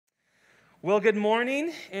Well, good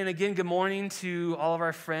morning, and again, good morning to all of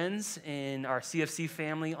our friends in our CFC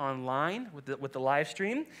family online with the live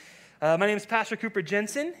stream. My name is Pastor Cooper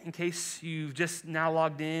Jensen. In case you've just now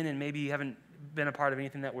logged in and maybe you haven't been a part of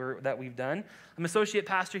anything that we've done, I'm associate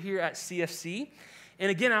pastor here at CFC. And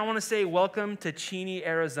again, I want to say welcome to Cheney,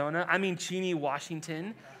 Cheney,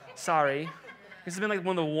 Washington. Sorry, this has been like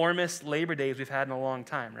one of the warmest Labor Days we've had in a long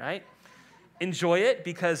time, right? Enjoy it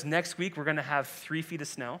because next week we're going to have 3 feet of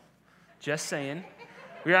snow. Just saying.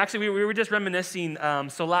 We were just reminiscing.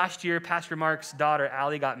 So last year, Pastor Mark's daughter,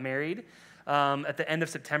 Allie, got married at the end of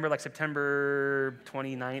September, like September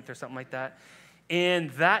 29th or something like that.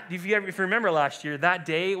 And that, if you remember last year, that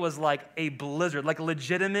day was like a blizzard, like a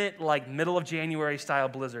legitimate, like middle of January style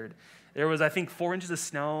blizzard. There was, I think, 4 inches of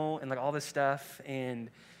snow and like all this stuff.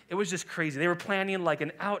 And it was just crazy. They were planning like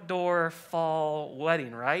an outdoor fall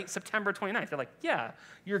wedding, right? September 29th. They're like, yeah,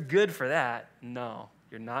 you're good for that. No.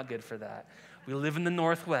 You're not good for that. We live in the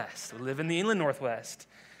Northwest. We live in the inland Northwest,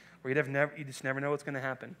 where you just never know what's going to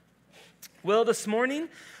happen. Well, this morning,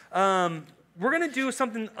 we're going to do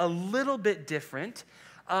something a little bit different.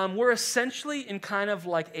 We're essentially in kind of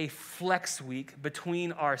like a flex week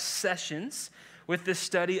between our sessions with this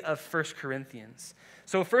study of 1 Corinthians.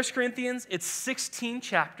 So 1 Corinthians, it's 16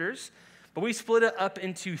 chapters, but we split it up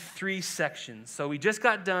into 3 sections. So we just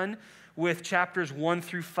got done with chapters 1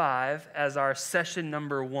 through 5 as our session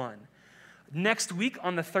number 1. Next week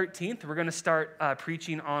on the 13th, we're going to start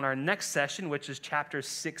preaching on our next session, which is chapters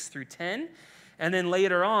 6 through 10. And then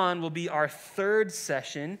later on will be our 3rd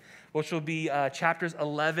session, which will be chapters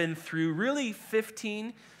 11 through really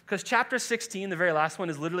 15, because chapter 16, the very last one,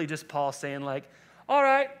 is literally just Paul saying like, all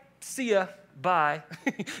right, see ya, bye.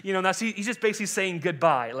 He's just basically saying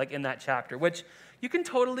goodbye, like in that chapter, which you can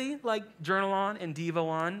totally like journal on and devo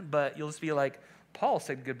on, but you'll just be like, Paul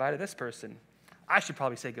said goodbye to this person. I should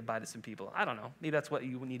probably say goodbye to some people. I don't know. Maybe that's what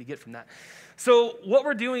you need to get from that. So what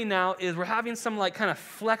we're doing now is we're having some like kind of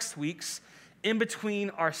flex weeks in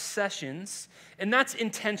between our sessions, and that's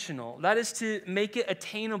intentional. That is to make it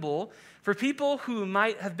attainable for people who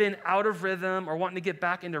might have been out of rhythm or wanting to get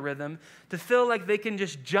back into rhythm to feel like they can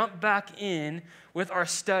just jump back in with our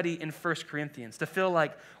study in 1 Corinthians, to feel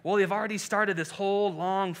like, well, they've already started this whole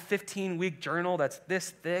long 15-week journal that's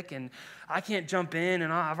this thick, and I can't jump in,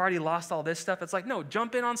 and I've already lost all this stuff. It's like, no,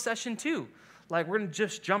 jump in on session 2. Like, we're going to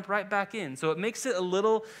just jump right back in. So it makes it a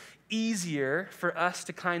little easier for us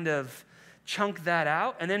to kind of chunk that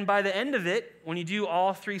out. And then by the end of it, when you do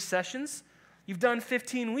all 3 sessions, you've done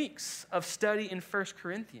 15 weeks of study in 1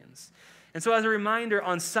 Corinthians. And so as a reminder,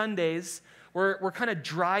 on Sundays, we're kind of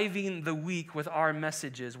driving the week with our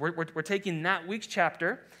messages. We're taking that week's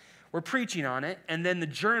chapter, we're preaching on it, and then the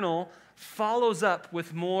journal follows up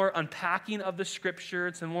with more unpacking of the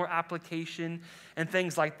scripture, some more application and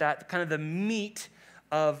things like that, kind of the meat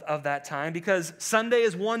of that time, because Sunday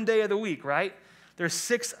is one day of the week, right? There's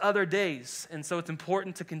 6 other days, and so it's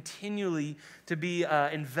important to continually to be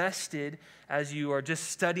invested as you are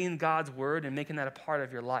just studying God's word and making that a part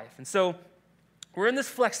of your life. And so we're in this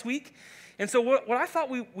flex week, and so what I thought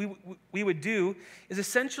we would do is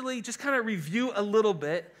essentially just kind of review a little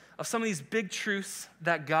bit of some of these big truths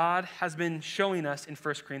that God has been showing us in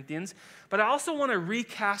 1 Corinthians, but I also want to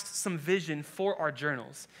recast some vision for our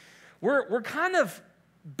journals. We're kind of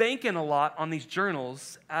banking a lot on these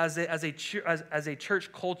journals as a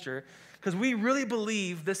church culture, because we really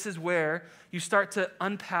believe this is where you start to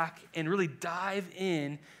unpack and really dive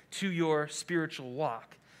in to your spiritual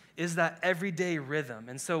walk, is that everyday rhythm.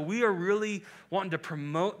 And so we are really wanting to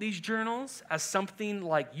promote these journals as something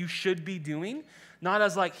like you should be doing, not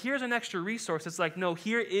as like, here's an extra resource. It's like, no,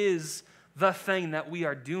 here is the thing that we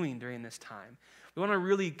are doing during this time. We want to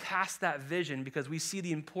really cast that vision because we see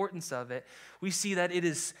the importance of it. We see that it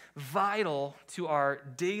is vital to our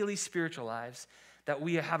daily spiritual lives, that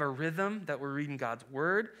we have a rhythm, that we're reading God's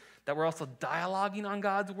word, that we're also dialoguing on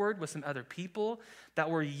God's word with some other people, that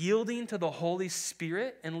we're yielding to the Holy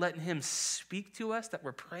Spirit and letting him speak to us, that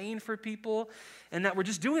we're praying for people, and that we're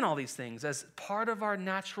just doing all these things as part of our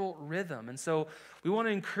natural rhythm. And so we want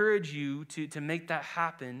to encourage you to make that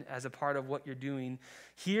happen as a part of what you're doing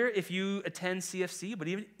here if you attend CFC, but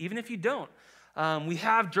even if you don't. We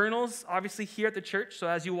have journals, obviously, here at the church. So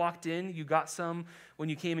as you walked in, you got some when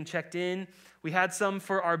you came and checked in. We had some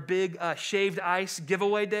for our big shaved ice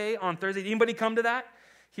giveaway day on Thursday. Did anybody come to that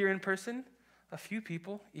here in person? A few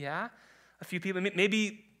people, yeah. A few people.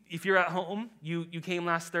 Maybe if you're at home, you came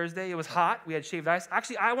last Thursday. It was hot. We had shaved ice.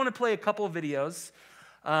 Actually, I want to play a couple of videos.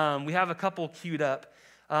 We have a couple queued up.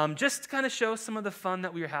 Just to kind of show some of the fun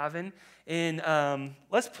that we were having. And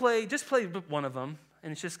let's play one of them.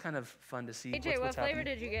 And it's just kind of fun to see. AJ, what flavor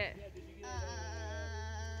did you get?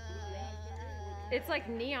 It's like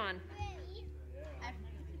neon.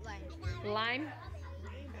 Lime.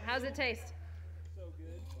 How's it taste?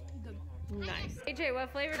 Nice. AJ,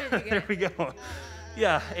 what flavor did you get? There we go.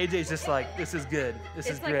 Yeah, AJ's just like, this is good. This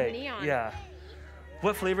is like great. neon. Yeah.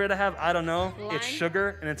 What flavor did I have? I don't know. Lime? It's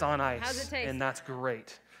sugar and it's on ice. How's it taste? And that's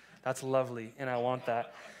great. That's lovely, and I want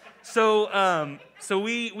that. So,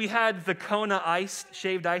 we had the Kona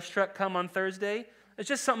shaved ice truck come on Thursday. It's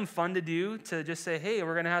just something fun to do, to just say, hey,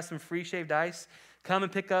 we're gonna have some free shaved ice. Come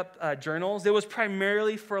and pick up journals. It was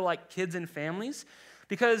primarily for like kids and families,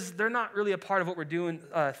 because they're not really a part of what we're doing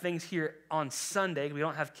things here on Sunday. We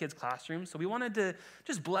don't have kids' classrooms. So we wanted to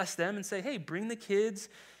just bless them and say, hey, bring the kids,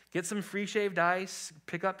 get some free shaved ice,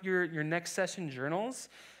 pick up your next session journals.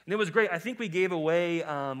 And it was great. I think we gave away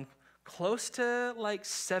close to like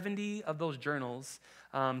 70 of those journals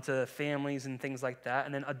to families and things like that.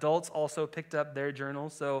 And then adults also picked up their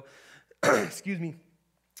journals. So, excuse me.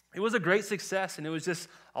 It was a great success, and it was just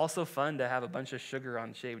also fun to have a bunch of sugar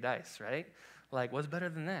on shaved ice, right? Like, what's better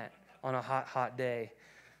than that on a hot, hot day?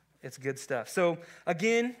 It's good stuff. So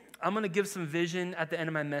again, I'm going to give some vision at the end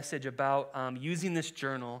of my message about using this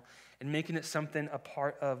journal and making it something a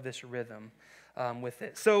part of this rhythm with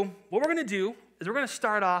it. So what we're going to do is we're going to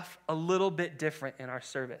start off a little bit different in our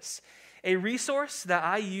service. A resource that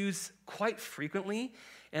I use quite frequently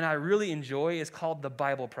and I really enjoy is called the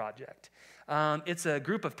Bible Project. It's a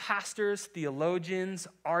group of pastors, theologians,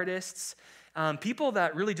 artists, people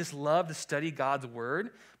that really just love to study God's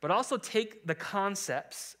word, but also take the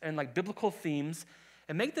concepts and like biblical themes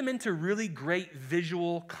and make them into really great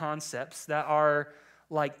visual concepts that are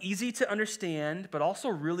like easy to understand, but also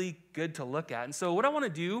really good to look at. And so what I want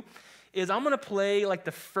to do is I'm going to play like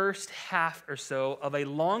the first half or so of a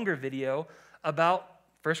longer video about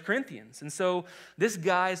 1 Corinthians. And so this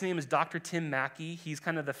guy's name is Dr. Tim Mackie. He's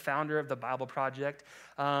kind of the founder of the Bible Project.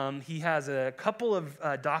 He has a couple of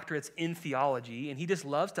doctorates in theology, and he just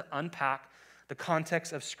loves to unpack the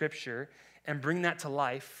context of Scripture and bring that to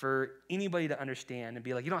life for anybody to understand and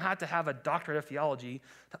be like, you don't have to have a doctorate of theology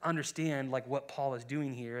to understand like what Paul is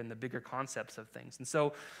doing here and the bigger concepts of things. And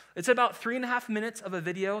so it's about 3.5 minutes of a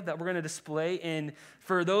video that we're going to display. And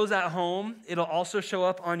for those at home, it'll also show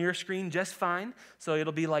up on your screen just fine. So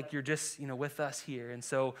it'll be like you're just, with us here. And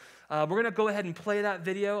so we're going to go ahead and play that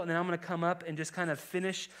video, and then I'm going to come up and just kind of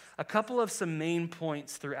finish a couple of some main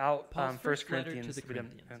points throughout 1 Corinthians. To the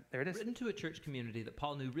Corinthians. There it is. Written to a church community that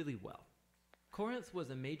Paul knew really well. Corinth was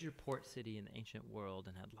a major port city in the ancient world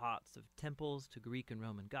and had lots of temples to Greek and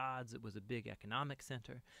Roman gods. It was a big economic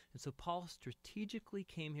center. And so Paul strategically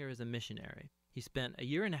came here as a missionary. He spent 1.5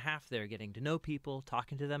 years there getting to know people,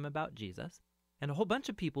 talking to them about Jesus. And a whole bunch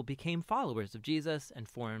of people became followers of Jesus and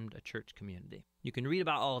formed a church community. You can read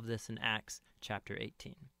about all of this in Acts chapter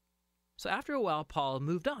 18. So after a while, Paul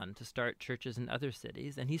moved on to start churches in other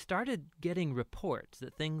cities, and he started getting reports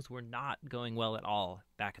that things were not going well at all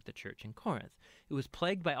back at the church in Corinth. It was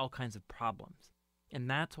plagued by all kinds of problems, and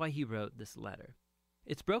that's why he wrote this letter.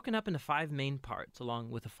 It's broken up into 5 main parts,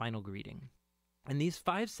 along with a final greeting. And these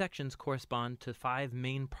 5 sections correspond to 5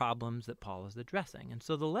 main problems that Paul is addressing. And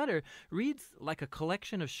so the letter reads like a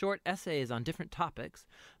collection of short essays on different topics,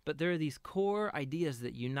 but there are these core ideas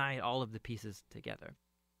that unite all of the pieces together.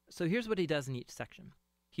 So here's what he does in each section.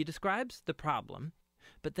 He describes the problem,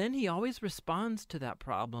 but then he always responds to that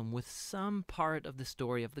problem with some part of the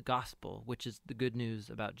story of the gospel, which is the good news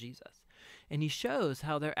about Jesus. And he shows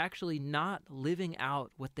how they're actually not living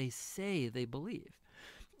out what they say they believe.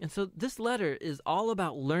 And so this letter is all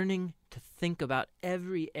about learning to think about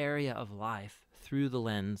every area of life through the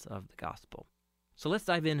lens of the gospel. So let's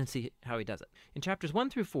dive in and see how he does it. In chapters 1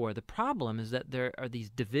 through 4, the problem is that there are these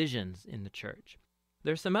divisions in the church.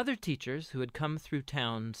 There are some other teachers who had come through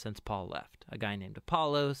town since Paul left, a guy named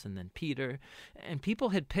Apollos and then Peter, and people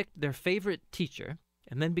had picked their favorite teacher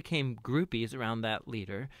and then became groupies around that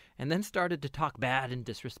leader and then started to talk bad and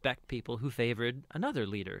disrespect people who favored another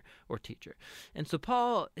leader or teacher. And so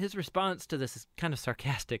Paul, his response to this is kind of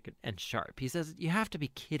sarcastic and sharp. He says, you have to be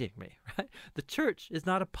kidding me, right? The church is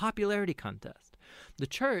not a popularity contest. The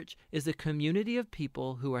church is a community of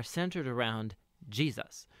people who are centered around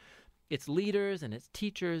Jesus. Its leaders and its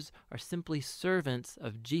teachers are simply servants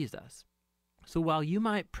of Jesus. So while you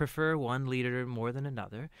might prefer one leader more than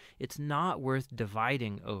another, it's not worth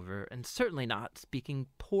dividing over and certainly not speaking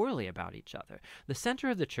poorly about each other. The center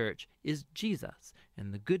of the church is Jesus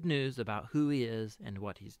and the good news about who he is and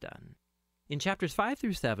what he's done. In chapters 5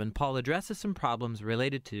 through 7, Paul addresses some problems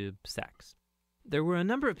related to sex. There were a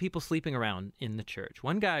number of people sleeping around in the church.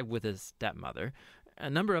 One guy with his stepmother, a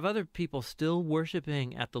number of other people still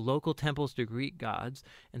worshiping at the local temples to Greek gods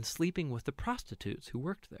and sleeping with the prostitutes who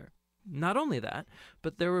worked there. Not only that,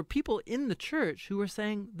 but there were people in the church who were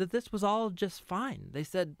saying that this was all just fine. They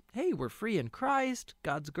said, hey, we're free in Christ.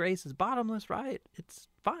 God's grace is bottomless, right? It's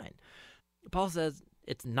fine. Paul says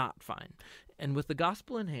it's not fine. And with the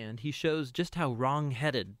gospel in hand, he shows just how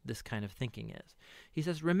wrong-headed this kind of thinking is. He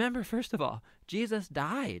says, remember, first of all, Jesus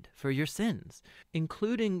died for your sins,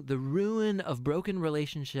 including the ruin of broken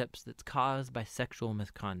relationships that's caused by sexual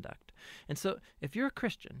misconduct. And so if you're a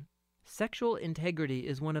Christian, sexual integrity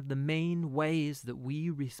is one of the main ways that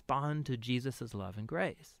we respond to Jesus' love and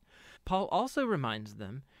grace. Paul also reminds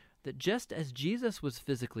them that just as Jesus was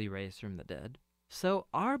physically raised from the dead, so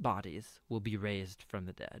our bodies will be raised from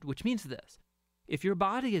the dead, which means this. If your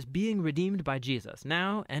body is being redeemed by Jesus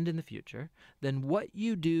now and in the future, then what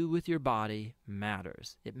you do with your body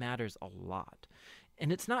matters. It matters a lot.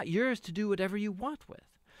 And it's not yours to do whatever you want with.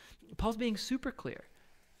 Paul's being super clear.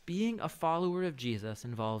 Being a follower of Jesus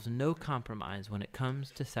involves no compromise when it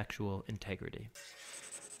comes to sexual integrity.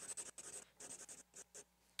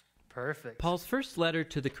 Perfect. Paul's first letter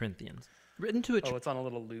to the Corinthians, written to a Oh, it's on a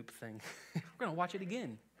little loop thing. We're going to watch it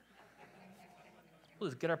again. We'll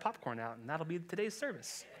just get our popcorn out, and that'll be today's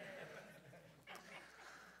service.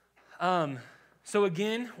 So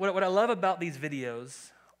again, what I love about these videos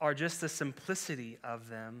are just the simplicity of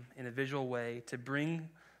them in a visual way to bring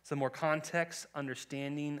some more context,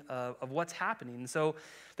 understanding of what's happening. And so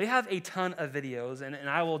they have a ton of videos, and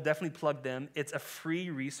I will definitely plug them. It's a free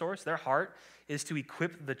resource. Their heart is to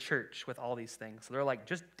equip the church with all these things. So they're like,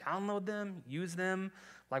 just download them, use them.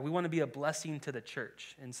 Like, we want to be a blessing to the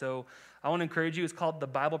church. And so I want to encourage you. It's called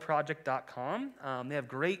thebibleproject.com. They have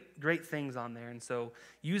great things on there. And so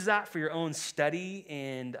use that for your own study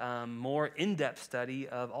and more in-depth study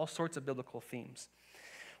of all sorts of biblical themes.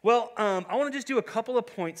 Well, I want to just do a couple of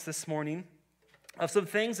points this morning of some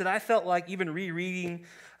things that I felt like even rereading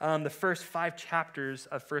the first 5 chapters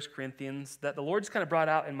of 1 Corinthians that the Lord just kind of brought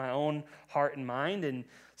out in my own heart and mind. And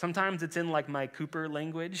sometimes it's in like my Cooper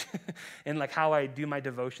language and like how I do my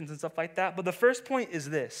devotions and stuff like that. But the first point is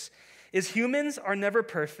this, is humans are never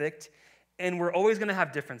perfect and we're always going to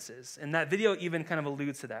have differences. And that video even kind of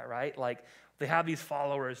alludes to that, right? Like they have these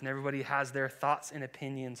followers and everybody has their thoughts and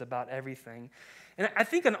opinions about everything. And I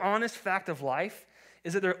think an honest fact of life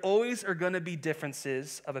is that there always are going to be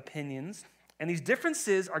differences of opinions. And these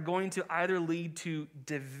differences are going to either lead to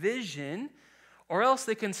division or else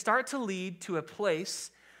they can start to lead to a place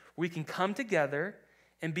where we can come together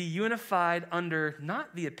and be unified under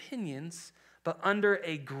not the opinions, but under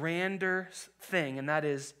a grander thing, and that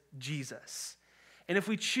is Jesus. And if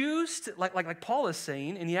we choose to, like Paul is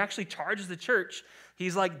saying, and he actually charges the church,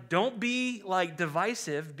 he's like, don't be like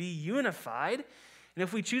divisive, be unified. And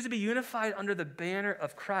if we choose to be unified under the banner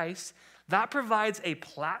of Christ, that provides a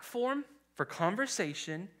platform for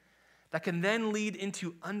conversation that can then lead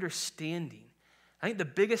into understanding. I think the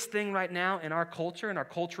biggest thing right now in our culture, in our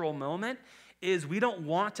cultural moment, is we don't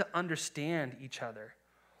want to understand each other.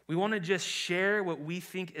 We want to just share what we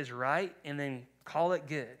think is right and then call it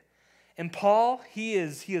good. And Paul, he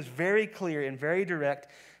is very clear and very direct.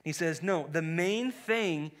 He says, no, the main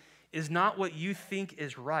thing is not what you think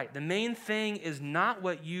is right. The main thing is not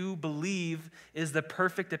what you believe is the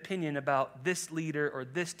perfect opinion about this leader or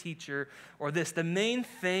this teacher or this. The main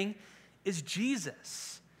thing is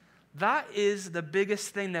Jesus. That is the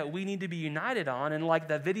biggest thing that we need to be united on. And like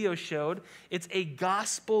that video showed, it's a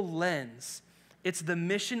gospel lens. It's the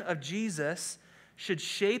mission of Jesus should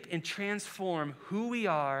shape and transform who we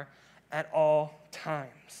are at all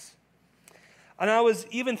times. And I was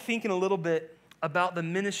even thinking a little bit about the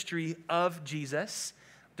ministry of Jesus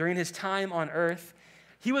during his time on earth.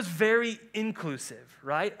 He was very inclusive,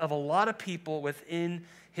 right, of a lot of people within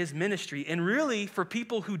his ministry. And really, for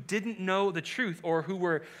people who didn't know the truth or who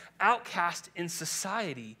were outcast in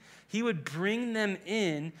society, he would bring them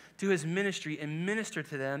in to his ministry and minister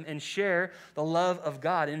to them and share the love of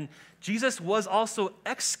God. And Jesus was also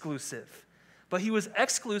exclusive, but he was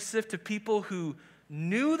exclusive to people who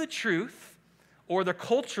knew the truth or the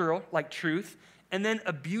cultural like truth and then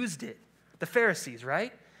abused it. The Pharisees,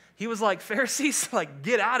 right? He was like, Pharisees, like,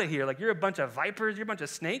 get out of here. Like, you're a bunch of vipers, you're a bunch of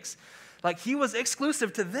snakes. Like, he was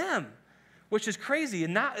exclusive to them, which is crazy.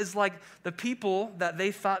 And that is like the people that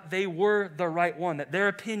they thought they were the right one, that their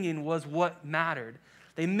opinion was what mattered.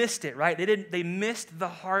 They missed it, right? They missed the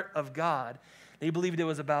heart of God. They believed it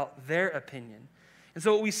was about their opinion. And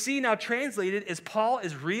so what we see now translated is Paul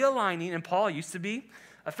is realigning, and Paul used to be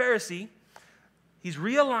a Pharisee. He's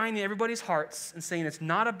realigning everybody's hearts and saying it's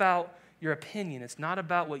not about your opinion. It's not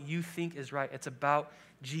about what you think is right. It's about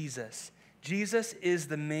Jesus. Jesus is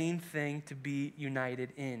the main thing to be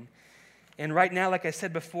united in. And right now, like I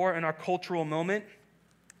said before, in our cultural moment,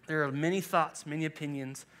 there are many thoughts, many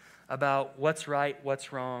opinions about what's right,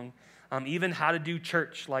 what's wrong, even how to do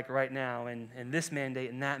church like right now, and this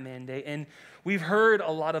mandate and that mandate. And we've heard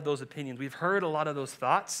a lot of those opinions. We've heard a lot of those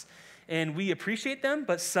thoughts, and we appreciate them,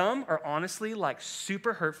 but some are honestly like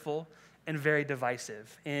super hurtful and very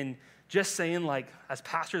divisive. And just saying, like, as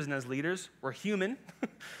pastors and as leaders, we're human.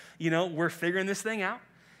 We're figuring this thing out.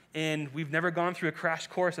 And we've never gone through a crash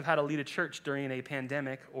course of how to lead a church during a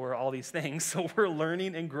pandemic or all these things. So we're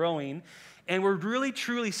learning and growing. And we're really,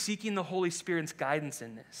 truly seeking the Holy Spirit's guidance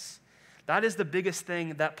in this. That is the biggest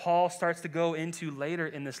thing that Paul starts to go into later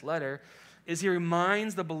in this letter, is he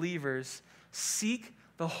reminds the believers, seek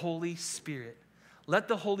the Holy Spirit. Let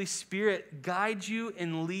the Holy Spirit guide you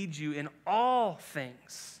and lead you in all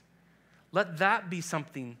things. Let that be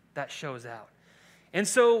something that shows out. And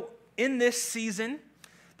so in this season,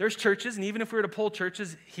 there's churches, and even if we were to pull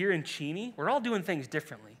churches here in Cheney, we're all doing things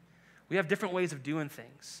differently. We have different ways of doing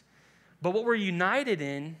things. But what we're united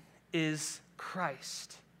in is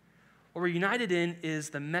Christ. What we're united in is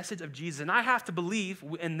the message of Jesus. And I have to believe,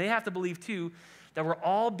 and they have to believe too, that we're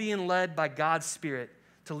all being led by God's Spirit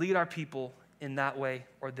to lead our people in that way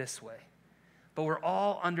or this way. But we're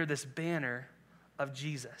all under this banner of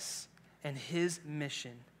Jesus and his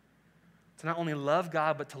mission to not only love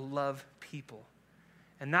God, but to love people.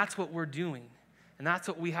 And that's what we're doing. And that's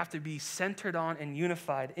what we have to be centered on and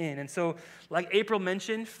unified in. And so, like April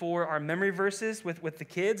mentioned, for our memory verses with the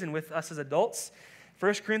kids and with us as adults,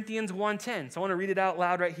 1 Corinthians 1:10. So I want to read it out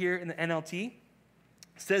loud right here in the NLT. It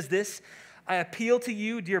says this, I appeal to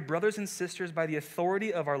you, dear brothers and sisters, by the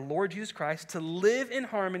authority of our Lord Jesus Christ, to live in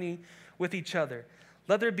harmony with each other.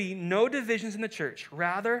 Let there be no divisions in the church.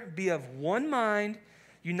 Rather, be of one mind,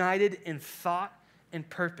 united in thought and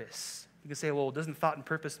purpose. You can say, well, doesn't thought and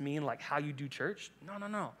purpose mean like how you do church?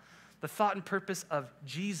 No. The thought and purpose of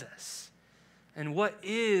Jesus and what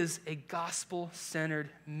is a gospel-centered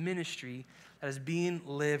ministry that is being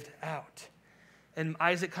lived out. And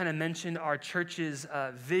Isaac kind of mentioned our church's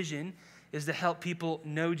vision is to help people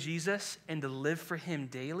know Jesus and to live for him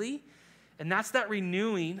daily. And that's that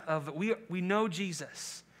renewing of we know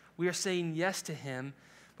Jesus. We are saying yes to him,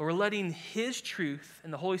 but we're letting his truth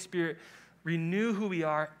and the Holy Spirit renew who we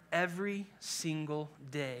are every single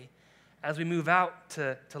day as we move out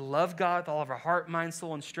to love God with all of our heart, mind,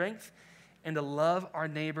 soul, and strength, and to love our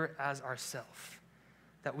neighbor as ourselves.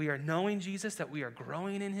 That we are knowing Jesus, that we are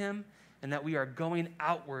growing in him, and that we are going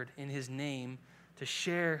outward in his name to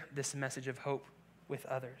share this message of hope with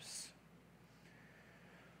others.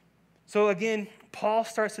 So again, Paul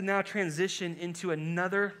starts to now transition into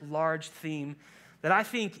another large theme that I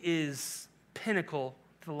think is pinnacle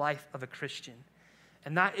to the life of a Christian.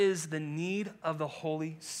 And that is the need of the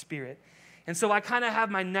Holy Spirit. And so I kind of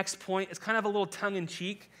have my next point. It's kind of a little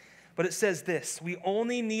tongue-in-cheek, but it says this: we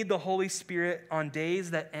only need the Holy Spirit on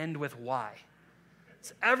days that end with Y.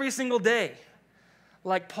 It's every single day.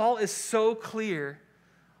 Like Paul is so clear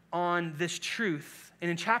on this truth. And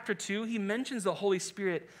in chapter 2, he mentions the Holy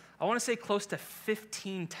Spirit, I want to say close to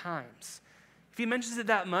 15 times. If he mentions it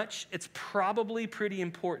that much, it's probably pretty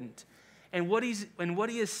important. And what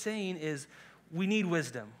he is saying is we need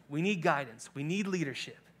wisdom, we need guidance, we need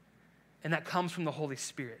leadership. And that comes from the Holy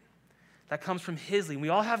Spirit. That comes from his leading. We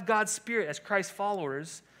all have God's Spirit as Christ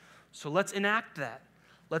followers, so let's enact that.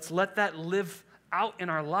 Let's let that live out in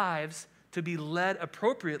our lives to be led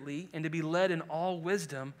appropriately and to be led in all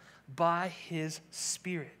wisdom by his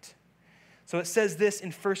Spirit. So it says this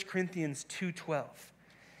in 1 Corinthians 2:12.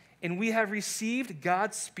 And we have received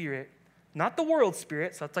God's Spirit, not the world's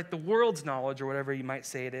spirit, so it's like the world's knowledge or whatever you might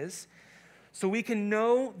say it is, so we can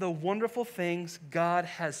know the wonderful things God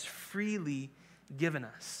has freely given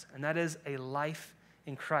us. And that is a life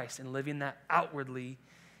in Christ and living that outwardly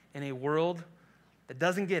in a world that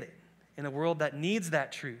doesn't get it, in a world that needs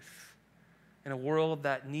that truth, in a world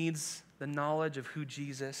that needs the knowledge of who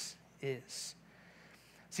Jesus is.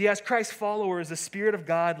 See, as Christ followers, the Spirit of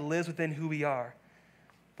God lives within who we are.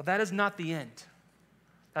 But that is not the end.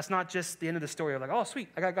 That's not just the end of the story of like, oh, sweet,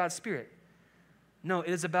 I got God's Spirit. No, it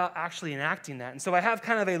is about actually enacting that. And so I have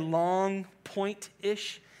kind of a long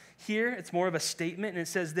point-ish here. It's more of a statement, and it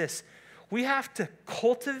says this: we have to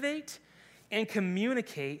cultivate and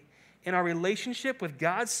communicate in our relationship with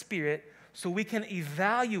God's Spirit so we can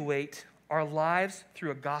evaluate our lives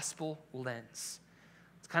through a gospel lens.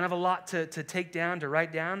 It's kind of a lot to take down, to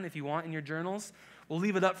write down if you want in your journals. We'll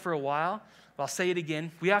leave it up for a while, but I'll say it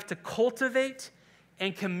again. We have to cultivate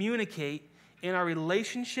and communicate in our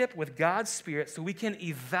relationship with God's Spirit so we can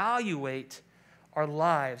evaluate our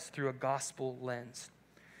lives through a gospel lens.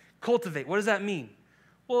 Cultivate, what does that mean?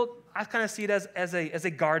 Well, I kind of see it as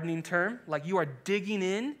a gardening term, like you are digging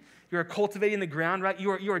in, you are cultivating the ground, right?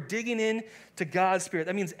 You are digging in to God's Spirit.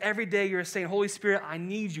 That means every day you're saying, Holy Spirit, I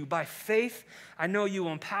need you. By faith, I know you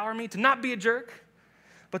will empower me to not be a jerk,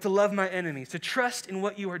 but to love my enemies, to trust in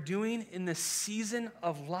what you are doing in this season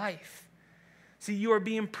of life. See, you are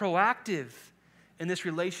being proactive in this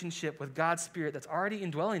relationship with God's Spirit that's already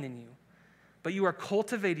indwelling in you. But you are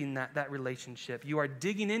cultivating that relationship. You are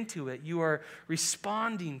digging into it. You are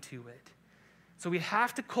responding to it. So we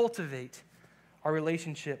have to cultivate our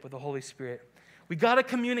relationship with the Holy Spirit. We got to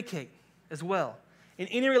communicate as well. In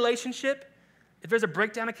any relationship, if there's a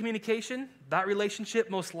breakdown of communication, that relationship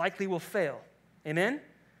most likely will fail. Amen?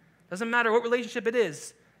 Doesn't matter what relationship it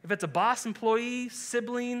is. If it's a boss, employee,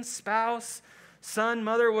 sibling, spouse, son,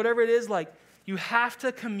 mother, whatever it is, like you have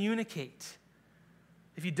to communicate.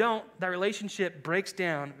 If you don't, that relationship breaks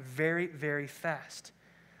down very, very fast.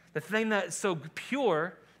 The thing that's so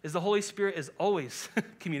pure is the Holy Spirit is always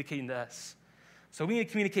communicating to us. So we need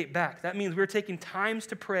to communicate back. That means we're taking times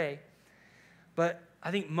to pray, but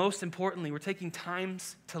I think most importantly, we're taking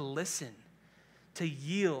times to listen, to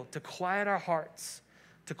yield, to quiet our hearts,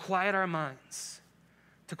 to quiet our minds,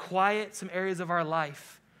 to quiet some areas of our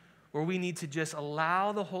life where we need to just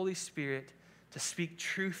allow the Holy Spirit to speak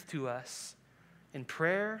truth to us in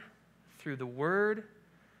prayer, through the word,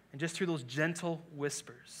 and just through those gentle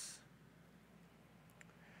whispers.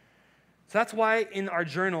 So that's why in our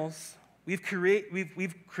journals, we've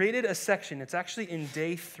created a section. It's actually in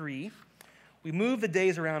day 3. We move the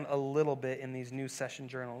days around a little bit in these new session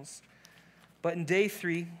journals. But in day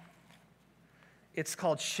 3, it's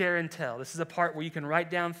called Share and Tell. This is a part where you can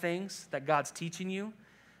write down things that God's teaching you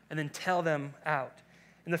and then tell them out.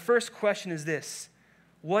 And the first question is this: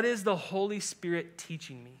 what is the Holy Spirit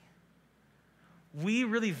teaching me? We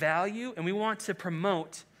really value and we want to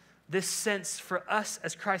promote this sense for us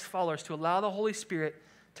as Christ followers to allow the Holy Spirit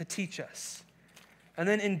to teach us. And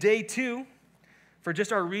then in day 2, for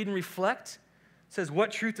just our read and reflect, it says,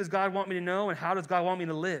 what truth does God want me to know and how does God want me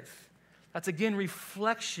to live? That's again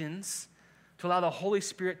reflections to allow the Holy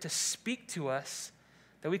Spirit to speak to us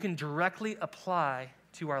that we can directly apply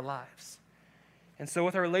to our lives. And so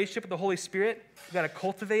with our relationship with the Holy Spirit, we've got to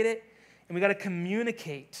cultivate it, and we've got to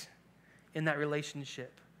communicate in that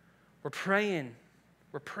relationship. We're praying,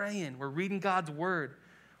 we're reading God's word.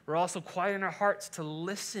 We're also quieting our hearts to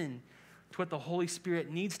listen to what the Holy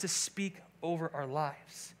Spirit needs to speak over our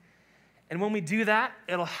lives. And when we do that,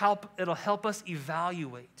 it'll help us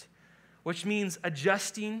evaluate, which means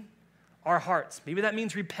adjusting our hearts. Maybe that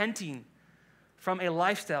means repenting from a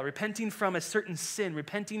lifestyle, repenting from a certain sin,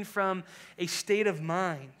 repenting from a state of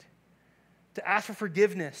mind, to ask for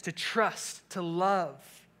forgiveness, to trust, to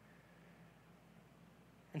love,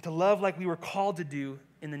 and to love like we were called to do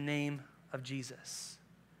in the name of Jesus.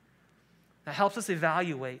 That helps us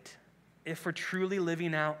evaluate if we're truly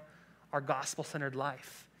living out our gospel-centered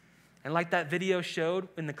life. And like that video showed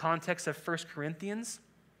in the context of 1 Corinthians,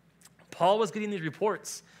 Paul was getting these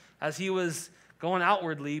reports as he was going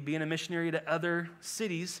outwardly, being a missionary to other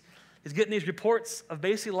cities. He's getting these reports of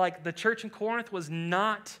basically like the church in Corinth was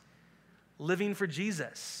not living for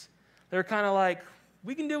Jesus. They're kind of like,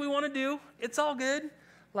 we can do what we want to do. It's all good.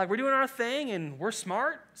 Like, we're doing our thing and we're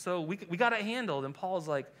smart, so we got it handled. And Paul's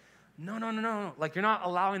like, no. Like, you're not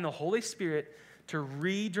allowing the Holy Spirit to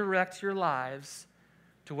redirect your lives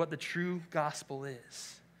to what the true gospel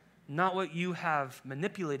is, not what you have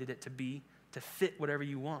manipulated it to be to fit whatever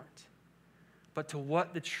you want, but to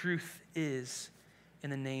what the truth is in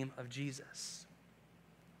the name of Jesus.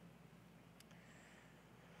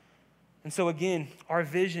 And so again, our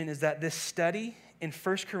vision is that this study in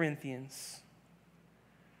 1 Corinthians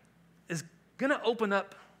is going to open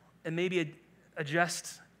up and maybe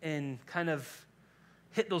adjust and kind of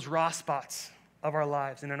hit those raw spots of our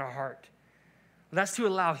lives and in our heart. That's to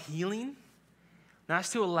allow healing.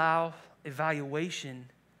 That's to allow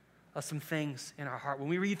evaluation of some things in our heart. When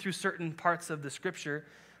we read through certain parts of the scripture,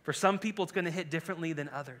 for some people it's going to hit differently than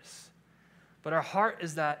others. But our heart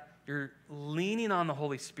is that you're leaning on the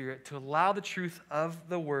Holy Spirit to allow the truth of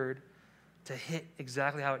the word to hit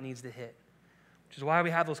exactly how it needs to hit. Which is why we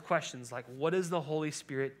have those questions like, what is the Holy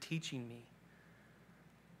Spirit teaching me?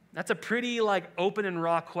 That's a pretty like open and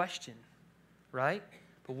raw question, right?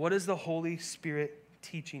 But what is the Holy Spirit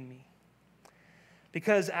teaching me?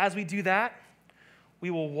 Because as we do that, we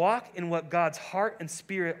will walk in what God's heart and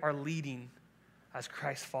spirit are leading as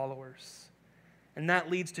Christ followers. And that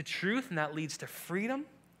leads to truth, and that leads to freedom,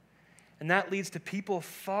 and that leads to people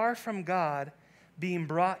far from God being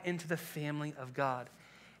brought into the family of God.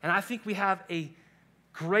 And I think we have a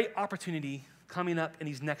great opportunity coming up in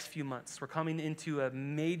these next few months. We're coming into a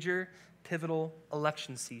major pivotal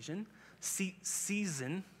election season,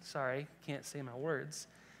 can't say my words,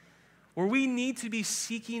 where we need to be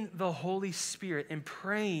seeking the Holy Spirit and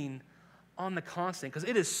praying on the constant, because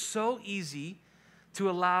it is so easy to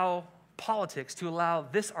allow politics, to allow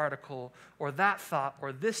this article or that thought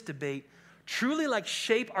or this debate truly like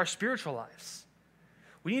shape our spiritual lives.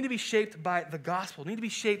 We need to be shaped by the gospel. We need to be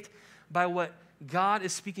shaped by what God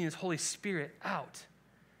is speaking His Holy Spirit out,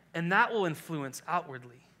 and that will influence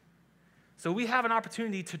outwardly. So we have an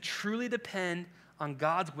opportunity to truly depend on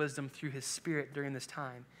God's wisdom through His Spirit during this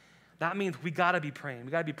time. That means we got to be praying.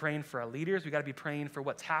 We got to be praying for our leaders. We got to be praying for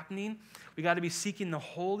what's happening. We got to be seeking the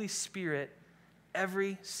Holy Spirit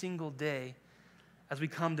every single day as we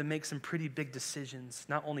come to make some pretty big decisions,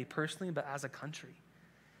 not only personally, but as a country.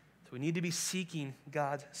 So we need to be seeking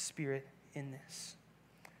God's Spirit in this.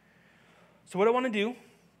 So what I want to do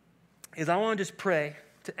is I want to just pray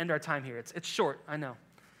to end our time here. It's short, I know.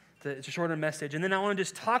 It's a shorter message. And then I want to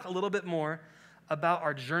just talk a little bit more about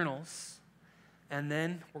our journals, and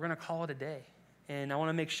then we're going to call it a day. And I want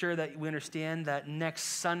to make sure that we understand that next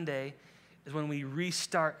Sunday is when we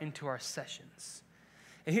restart into our sessions.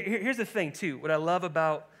 And here's the thing, too, what I love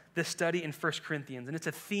about this study in 1 Corinthians, and it's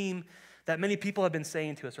a theme that many people have been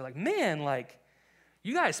saying to us. They're like, man, like,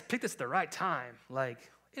 you guys picked this at the right time.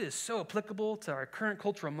 Like, it is so applicable to our current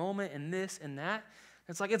cultural moment and this and that.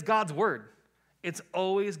 It's like, it's God's word. It's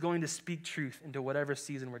always going to speak truth into whatever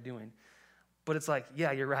season we're doing. But it's like,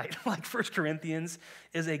 yeah, you're right. Like 1 Corinthians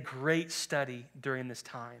is a great study during this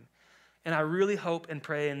time. And I really hope and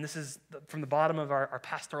pray, and this is from the bottom of our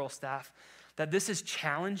pastoral staff, that this is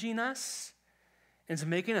challenging us and to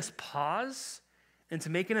making us pause and to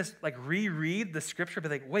making us like reread the scripture,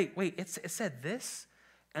 but like, wait, it said this?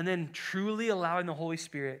 And then truly allowing the Holy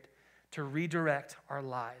Spirit to redirect our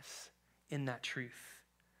lives in that truth.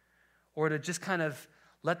 Or to just kind of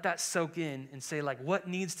let that soak in and say, like, what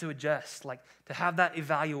needs to adjust? Like, to have that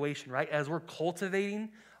evaluation, right? As we're cultivating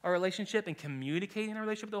our relationship and communicating our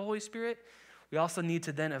relationship with the Holy Spirit, we also need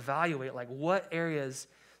to then evaluate, like, what areas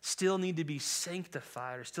still need to be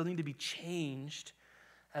sanctified or still need to be changed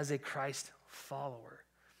as a Christ follower.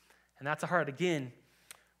 And that's a hard, again,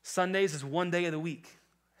 Sundays is one day of the week.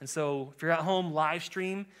 And so if you're at home live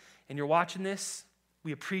stream and you're watching this,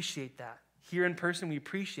 we appreciate that. Here in person, we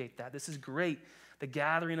appreciate that. This is great, the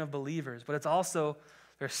gathering of believers. But it's also,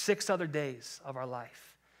 there are 6 other days of our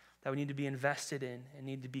life that we need to be invested in and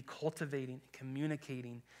need to be cultivating,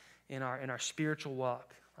 communicating in our spiritual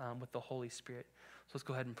walk with the Holy Spirit. So let's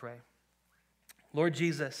go ahead and pray. Lord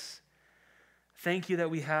Jesus, thank you that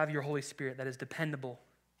we have your Holy Spirit that is dependable,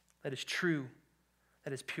 that is true,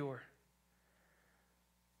 that is pure,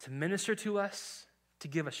 to minister to us, to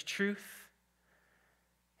give us truth,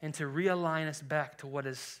 and to realign us back to what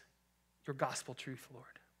is your gospel truth, Lord,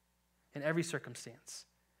 in every circumstance.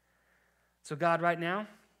 So God, right now,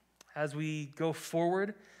 as we go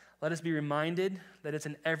forward, let us be reminded that it's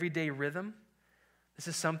an everyday rhythm. This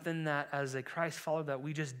is something that as a Christ follower that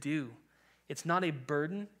we just do. It's not a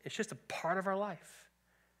burden. It's just a part of our life.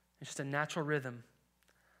 It's just a natural rhythm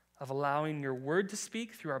of allowing your word to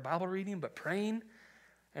speak through our Bible reading, but praying,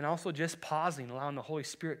 and also just pausing, allowing the Holy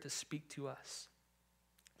Spirit to speak to us.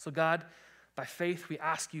 So God, by faith, we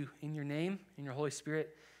ask you in your name, in your Holy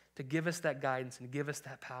Spirit, to give us that guidance and give us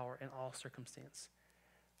that power in all circumstance.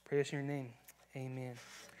 Pray this in your name. Amen.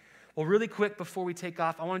 Well, really quick before we take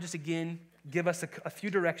off, I want to just again give us a few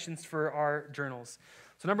directions for our journals.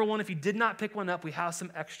 So number one, if you did not pick one up, we have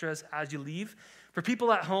some extras as you leave. For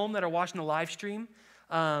people at home that are watching the live stream,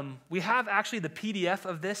 we have actually the PDF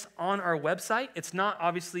of this on our website. It's not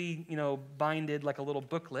obviously, binded like a little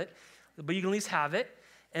booklet, but you can at least have it.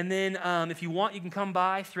 And then if you want, you can come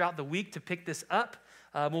by throughout the week to pick this up.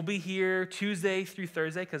 We'll be here Tuesday through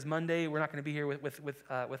Thursday because Monday we're not going to be here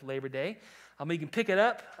with Labor Day. You can pick it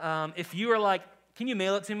up. If you are like, can you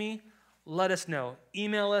mail it to me? Let us know.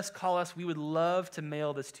 Email us, call us. We would love to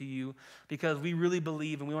mail this to you because we really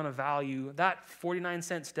believe and we want to value that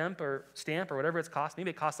 49-cent stamp or whatever it's cost.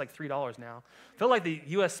 Maybe it costs like $3 now. I feel like the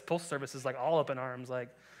U.S. Postal Service is like all up in arms. Like,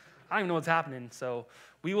 I don't even know what's happening. So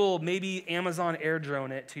we will maybe Amazon air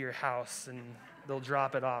drone it to your house and they'll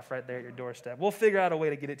drop it off right there at your doorstep. We'll figure out a way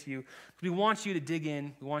to get it to you. We want you to dig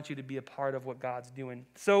in. We want you to be a part of what God's doing.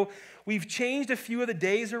 So we've changed a few of the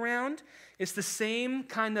days around. It's the same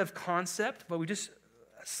kind of concept, but we just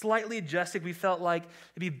slightly adjusted. We felt like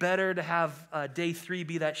it'd be better to have day 3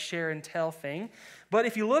 be that share and tell thing. But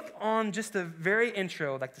if you look on just the very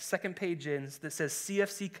intro, like the second page that says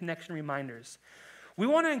CFC Connection Reminders, we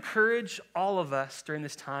want to encourage all of us during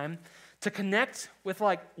this time to connect with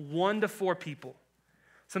like 1 to 4 people.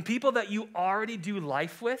 Some people that you already do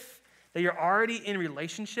life with, that you're already in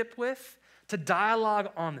relationship with, to dialogue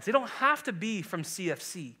on this. They don't have to be from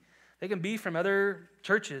CFC. They can be from other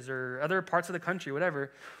churches or other parts of the country,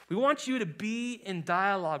 whatever. We want you to be in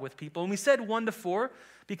dialogue with people. And we said 1 to 4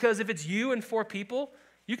 because if it's you and 4 people,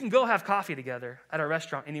 you can go have coffee together at a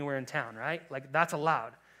restaurant anywhere in town, right? Like that's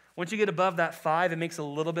allowed. Once you get above that 5, it makes it a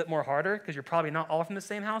little bit more harder because you're probably not all from the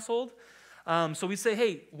same household. So we say,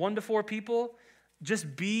 hey, 1 to 4 people,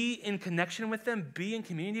 just be in connection with them, be in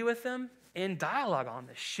community with them, and dialogue on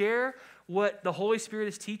this. Share what the Holy Spirit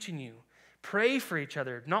is teaching you. Pray for each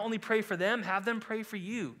other. Not only pray for them, have them pray for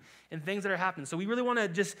you and things that are happening. So we really want to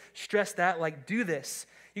just stress that, like, do this.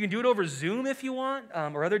 You can do it over Zoom if you want,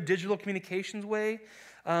 or other digital communications way.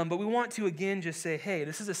 But we want to, again, just say, hey,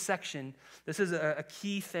 this is a section. This is a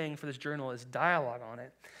key thing for this journal is dialogue on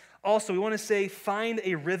it. Also, we want to say find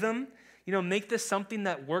a rhythm. Make this something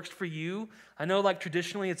that works for you. I know, like,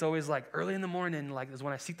 traditionally, it's always, like, early in the morning, like, is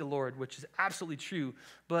when I seek the Lord, which is absolutely true.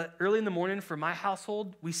 But early in the morning for my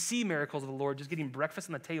household, we see miracles of the Lord just getting breakfast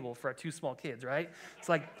on the table for our 2 small kids, right? It's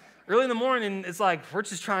like early in the morning, it's like we're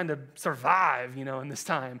just trying to survive, in this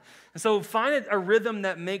time. And so find a rhythm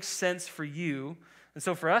that makes sense for you. And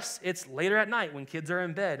so for us, it's later at night when kids are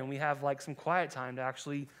in bed and we have, like, some quiet time to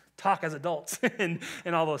actually talk as adults and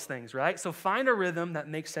all those things, right? So find a rhythm that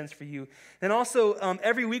makes sense for you. And also,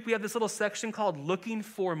 every week we have this little section called Looking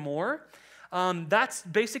for More. That's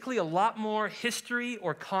basically a lot more history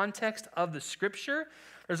or context of the scripture.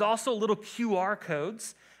 There's also little QR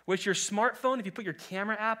codes, which your smartphone, if you put your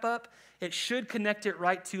camera app up, it should connect it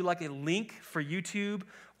right to like a link for YouTube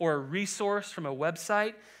or a resource from a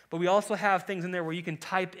website. But we also have things in there where you can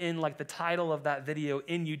type in like the title of that video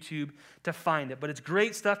in YouTube to find it. But it's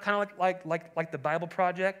great stuff, kind of like the Bible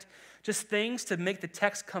Project. Just things to make the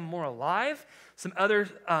text come more alive. Some other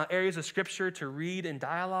areas of scripture to read and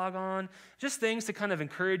dialogue on. Just things to kind of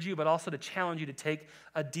encourage you, but also to challenge you to take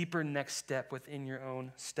a deeper next step within your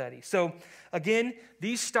own study. So again,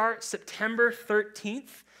 these start September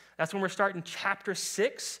 13th. That's when we're starting chapter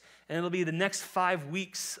 6. And it'll be the next 5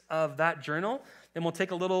 weeks of that journal. Then we'll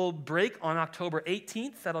take a little break on October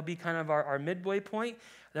 18th. That'll be kind of our midway point.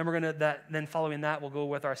 Then then following that, we'll go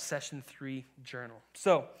with our session 3 journal.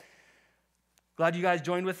 So glad you guys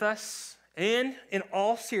joined with us. And in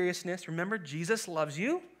all seriousness, remember, Jesus loves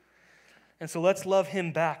you. And so let's love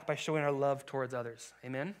him back by showing our love towards others.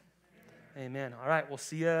 Amen? Amen. All right, we'll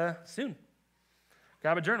see you soon.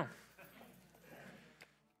 Grab a journal.